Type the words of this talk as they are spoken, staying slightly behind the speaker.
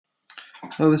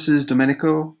Hello, this is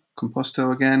Domenico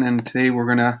Composto again, and today we're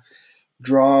going to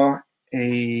draw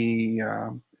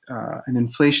an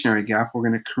inflationary gap. We're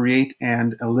going to create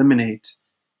and eliminate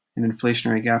an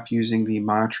inflationary gap using the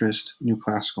monetarist new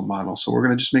classical model. So we're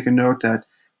going to just make a note that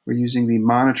we're using the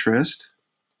monetarist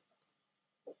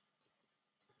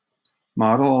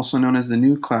model, also known as the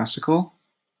new classical.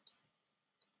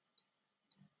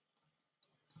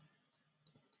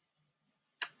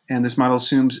 And this model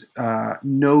assumes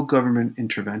no government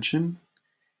intervention,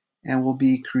 and we'll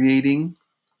be creating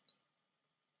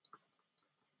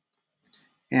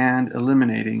and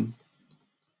eliminating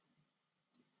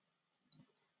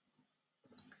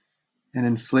an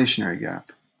inflationary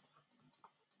gap.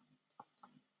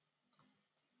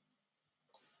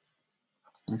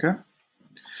 Okay?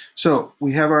 So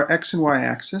we have our x and y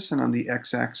axis, and on the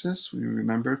x-axis, we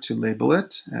remember to label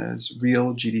it as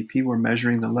real GDP. We're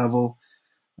measuring the level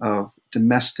of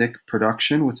domestic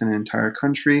production within an entire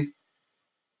country.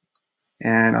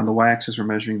 And on the y-axis, we're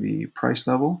measuring the price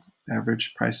level,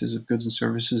 average prices of goods and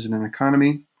services in an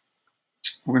economy.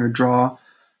 We're going to draw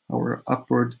our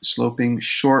upward sloping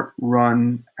short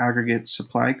run aggregate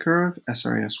supply curve,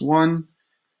 SRAS1,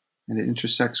 and it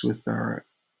intersects with our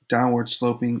downward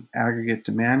sloping aggregate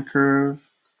demand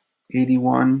curve,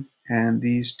 81, and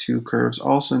these two curves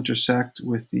also intersect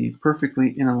with the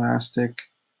perfectly inelastic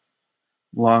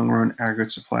long run aggregate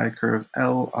supply curve,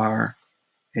 LRAS.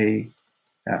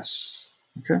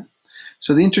 Okay?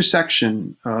 So the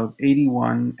intersection of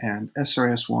 81 and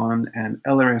SRAS1 and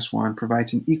LRAS1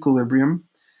 provides an equilibrium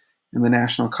in the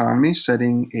national economy,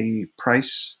 setting an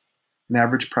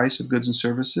average price of goods and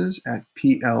services at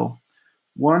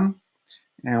PL1,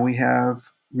 and we have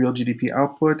real GDP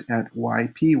output at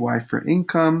YP, Y for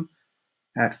income.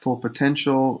 At full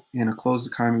potential in a closed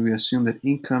economy, we assume that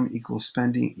income equals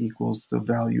spending equals the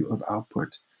value of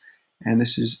output. And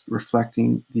this is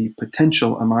reflecting the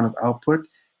potential amount of output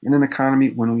in an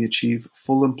economy when we achieve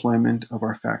full employment of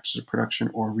our factors of production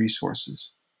or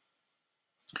resources.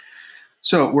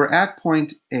 So we're at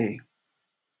point A.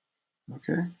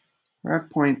 Okay, we're at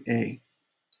point A.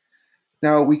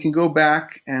 Now we can go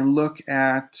back and look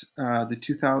at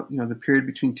the period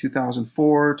between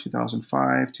 2004,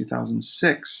 2005,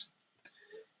 2006,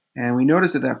 and we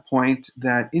notice at that point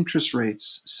that interest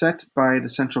rates set by the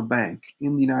central bank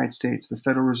in the United States, the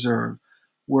Federal Reserve,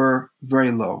 were very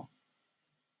low.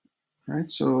 Right?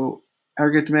 So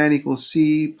aggregate demand equals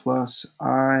C plus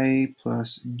I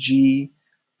plus G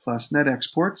plus net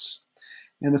exports.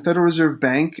 And the Federal Reserve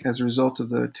Bank, as a result of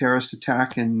the terrorist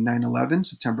attack in 9/11,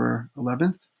 September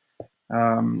 11th,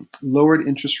 lowered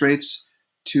interest rates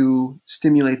to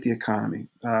stimulate the economy.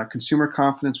 Consumer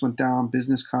confidence went down,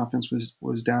 business confidence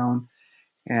was down,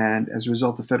 and as a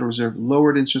result, the Federal Reserve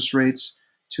lowered interest rates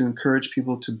to encourage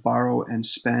people to borrow and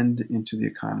spend into the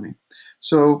economy.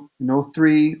 So in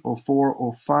 03, 04,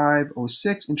 05,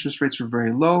 06, interest rates were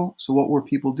very low. So what were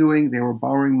people doing? They were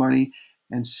borrowing money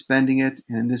and spending it,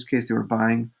 and in this case, they were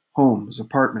buying homes,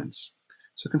 apartments.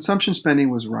 So consumption spending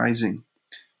was rising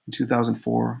in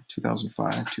 2004,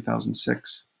 2005,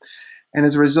 2006. And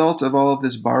as a result of all of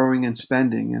this borrowing and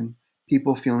spending and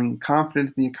people feeling confident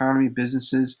in the economy,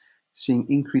 businesses seeing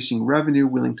increasing revenue,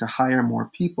 willing to hire more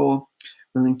people,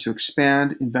 willing to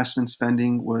expand, investment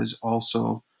spending was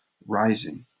also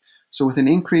rising. So with an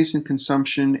increase in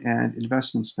consumption and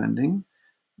investment spending,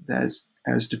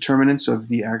 as determinants of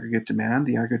the aggregate demand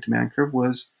curve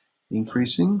was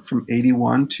increasing from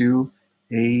 81 to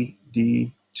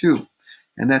AD2.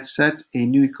 And that set a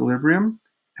new equilibrium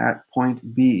at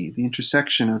point B, the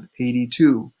intersection of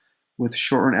 82 with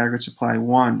short-run aggregate supply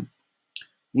 1,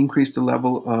 increased the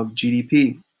level of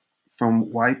GDP from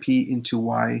YP into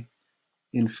Y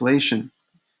inflation.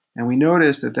 And we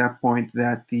noticed at that point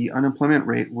that the unemployment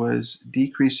rate was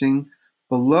decreasing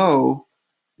below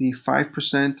the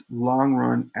 5%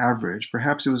 long-run average.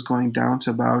 Perhaps it was going down to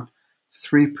about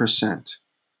 3%,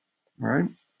 right?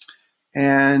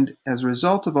 And as a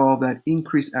result of all that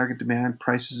increased aggregate demand,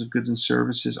 prices of goods and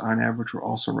services on average were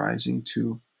also rising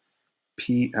to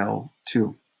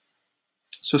PL2.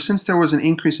 So since there was an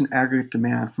increase in aggregate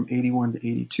demand from 81 to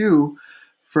 82,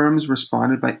 firms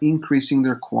responded by increasing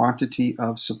their quantity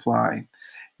of supply.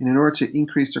 And in order to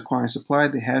increase their quantity of supply,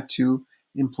 they had to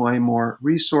employ more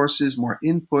resources, more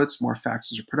inputs, more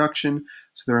factors of production.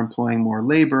 So they're employing more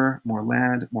labor, more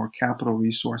land, more capital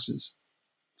resources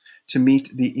to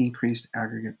meet the increased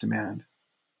aggregate demand.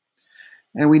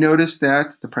 And we notice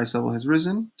that the price level has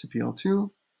risen to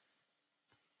PL2,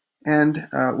 and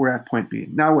we're at point B.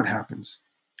 Now what happens?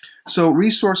 So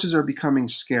resources are becoming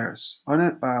scarce.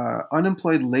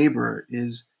 Unemployed labor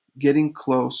is getting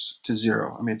close to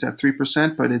zero. I mean, it's at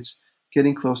 3%, but it's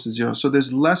getting close to zero. So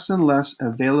there's less and less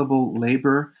available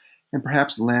labor and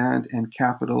perhaps land and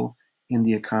capital in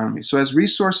the economy. So as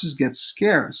resources get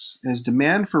scarce, as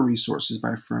demand for resources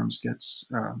by firms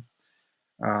gets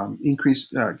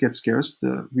gets scarce,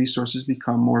 the resources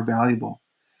become more valuable.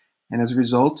 And as a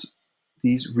result,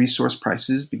 these resource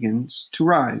prices begins to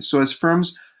rise. So as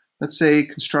firms, let's say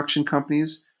construction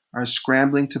companies, are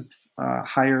scrambling to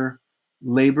hire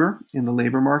labor in the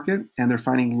labor market, and they're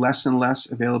finding less and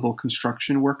less available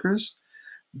construction workers,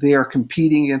 they are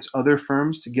competing against other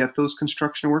firms to get those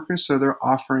construction workers, so they're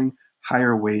offering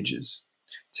higher wages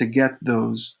to get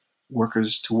those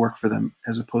workers to work for them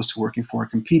as opposed to working for a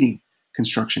competing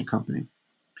construction company.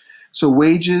 So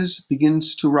wages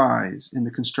begins to rise in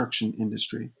the construction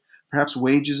industry. Perhaps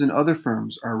wages in other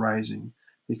firms are rising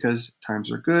because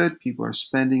times are good, people are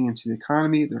spending into the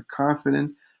economy, they're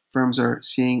confident, firms are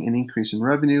seeing an increase in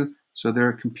revenue, so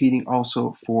they're competing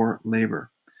also for labor.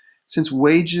 Since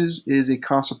wages is a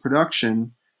cost of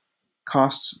production,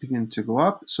 costs begin to go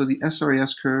up, so the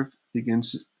SRAS curve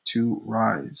begins to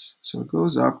rise. So it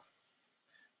goes up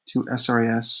to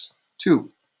SRAS 2.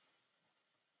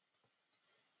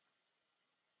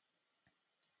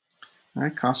 All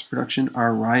right, costs of production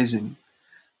are rising.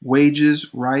 Wages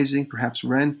rising, perhaps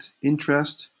rent,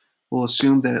 interest. We'll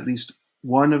assume that at least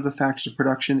one of the factors of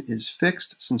production is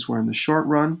fixed since we're in the short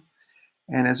run.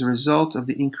 And as a result of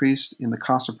the increase in the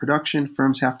cost of production,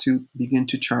 firms have to begin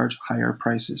to charge higher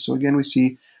prices. So again, we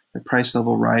see the price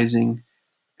level rising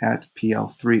at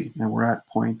PL3, and we're at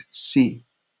point C.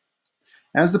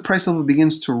 As the price level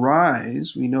begins to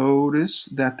rise, we notice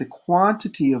that the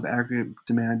quantity of aggregate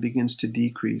demand begins to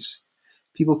decrease.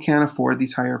 People can't afford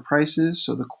these higher prices,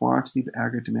 so the quantity of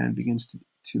aggregate demand begins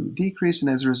to decrease, and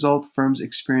as a result, firms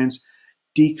experience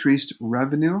decreased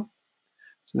revenue.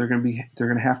 So they're going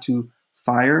to have to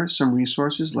fire some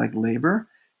resources like labor,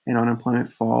 and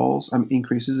unemployment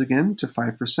increases again to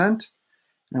 5%,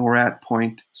 and we're at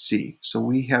point C. So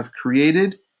we have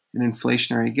created an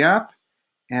inflationary gap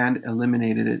and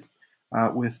eliminated it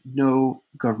with no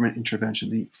government intervention.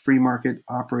 The free market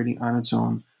operating on its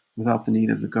own without the need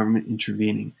of the government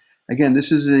intervening. Again,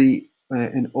 this is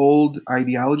an old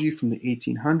ideology from the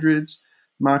 1800s.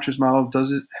 Monetarist model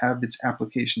doesn't have its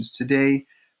applications today,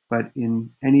 but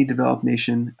in any developed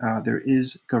nation, there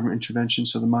is government intervention.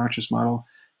 So the monetarist model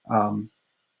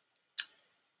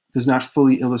does not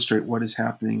fully illustrate what is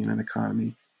happening in an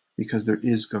economy because there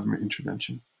is government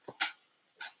intervention.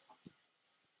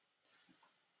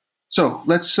 So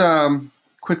let's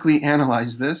quickly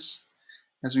analyze this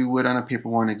as we would on a paper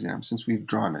 1 exam since we've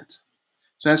drawn it.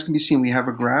 So as can be seen, we have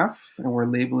a graph and we're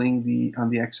labeling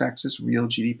on the x-axis real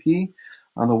GDP.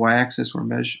 On the y-axis, we're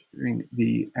measuring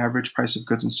the average price of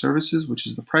goods and services, which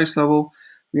is the price level.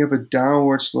 We have a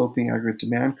downward sloping aggregate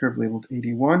demand curve labeled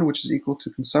 81, which is equal to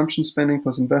consumption spending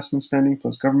plus investment spending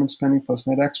plus government spending plus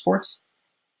net exports.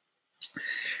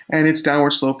 And it's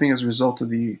downward sloping as a result of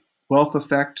the wealth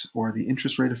effect or the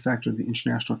interest rate effect or the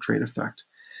international trade effect.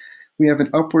 We have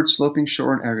an upward sloping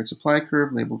short-run aggregate supply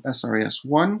curve labeled SRAS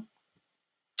 1.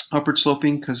 Upward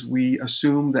sloping because we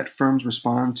assume that firms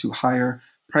respond to higher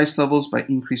price levels by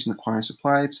increasing the quantity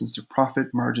supplied since their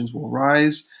profit margins will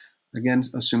rise, again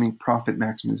assuming profit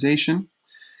maximization.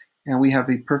 And we have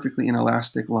a perfectly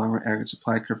inelastic long-run aggregate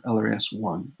supply curve LRAS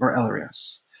 1 or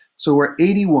LRAS. So where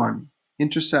 81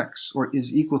 intersects or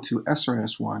is equal to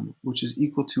SRAS 1, which is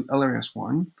equal to LRAS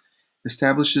 1,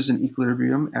 establishes an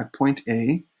equilibrium at point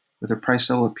A with a price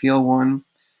level at PL1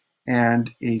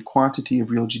 and a quantity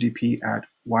of real GDP at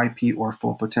YP or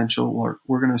full potential.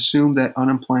 We're going to assume that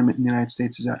unemployment in the United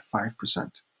States is at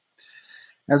 5%.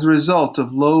 As a result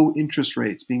of low interest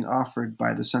rates being offered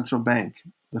by the central bank,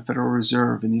 the Federal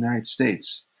Reserve in the United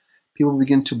States, people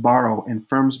begin to borrow and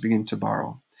firms begin to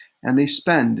borrow, and they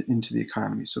spend into the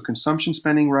economy. So consumption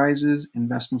spending rises,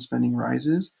 investment spending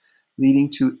rises,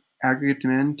 leading to aggregate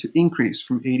demand to increase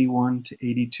from 81 to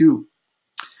 82.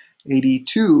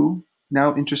 82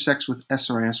 now intersects with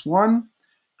SRAS 1,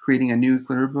 creating a new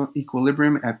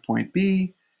equilibrium at point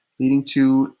B, leading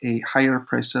to a higher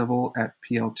price level at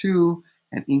PL2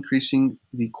 and increasing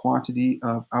the quantity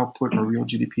of output or real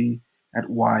GDP at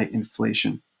Y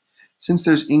inflation. Since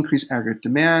there's increased aggregate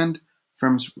demand,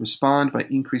 firms respond by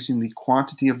increasing the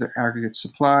quantity of their aggregate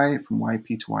supply from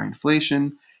YP to Y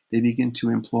inflation. They begin to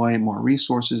employ more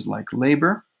resources like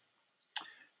labor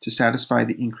to satisfy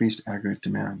the increased aggregate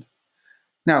demand.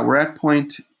 Now we're at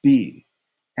point B,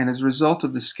 and as a result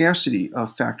of the scarcity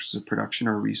of factors of production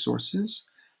or resources,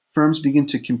 firms begin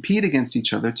to compete against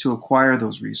each other to acquire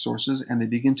those resources, and they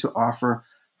begin to offer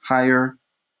higher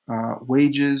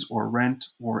wages or rent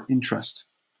or interest.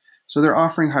 So they're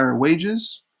offering higher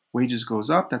wages Wages goes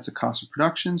up, that's the cost of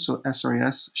production, so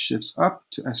SRAS shifts up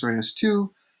to SRAS2,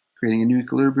 creating a new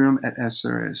equilibrium at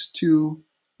SRAS2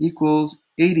 equals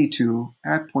 82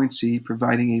 at point C,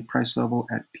 providing a price level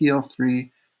at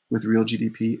PL3 with real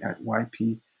GDP at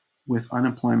YP with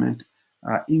unemployment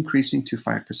increasing to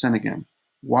 5% again.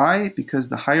 Why? Because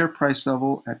the higher price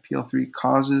level at PL3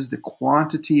 causes the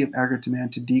quantity of aggregate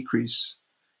demand to decrease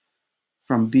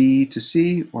from B to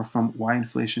C or from Y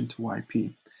inflation to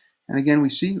YP. And again, we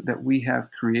see that we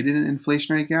have created an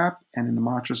inflationary gap, and in the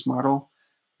monetarist model,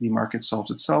 the market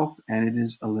solves itself and it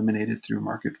is eliminated through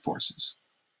market forces.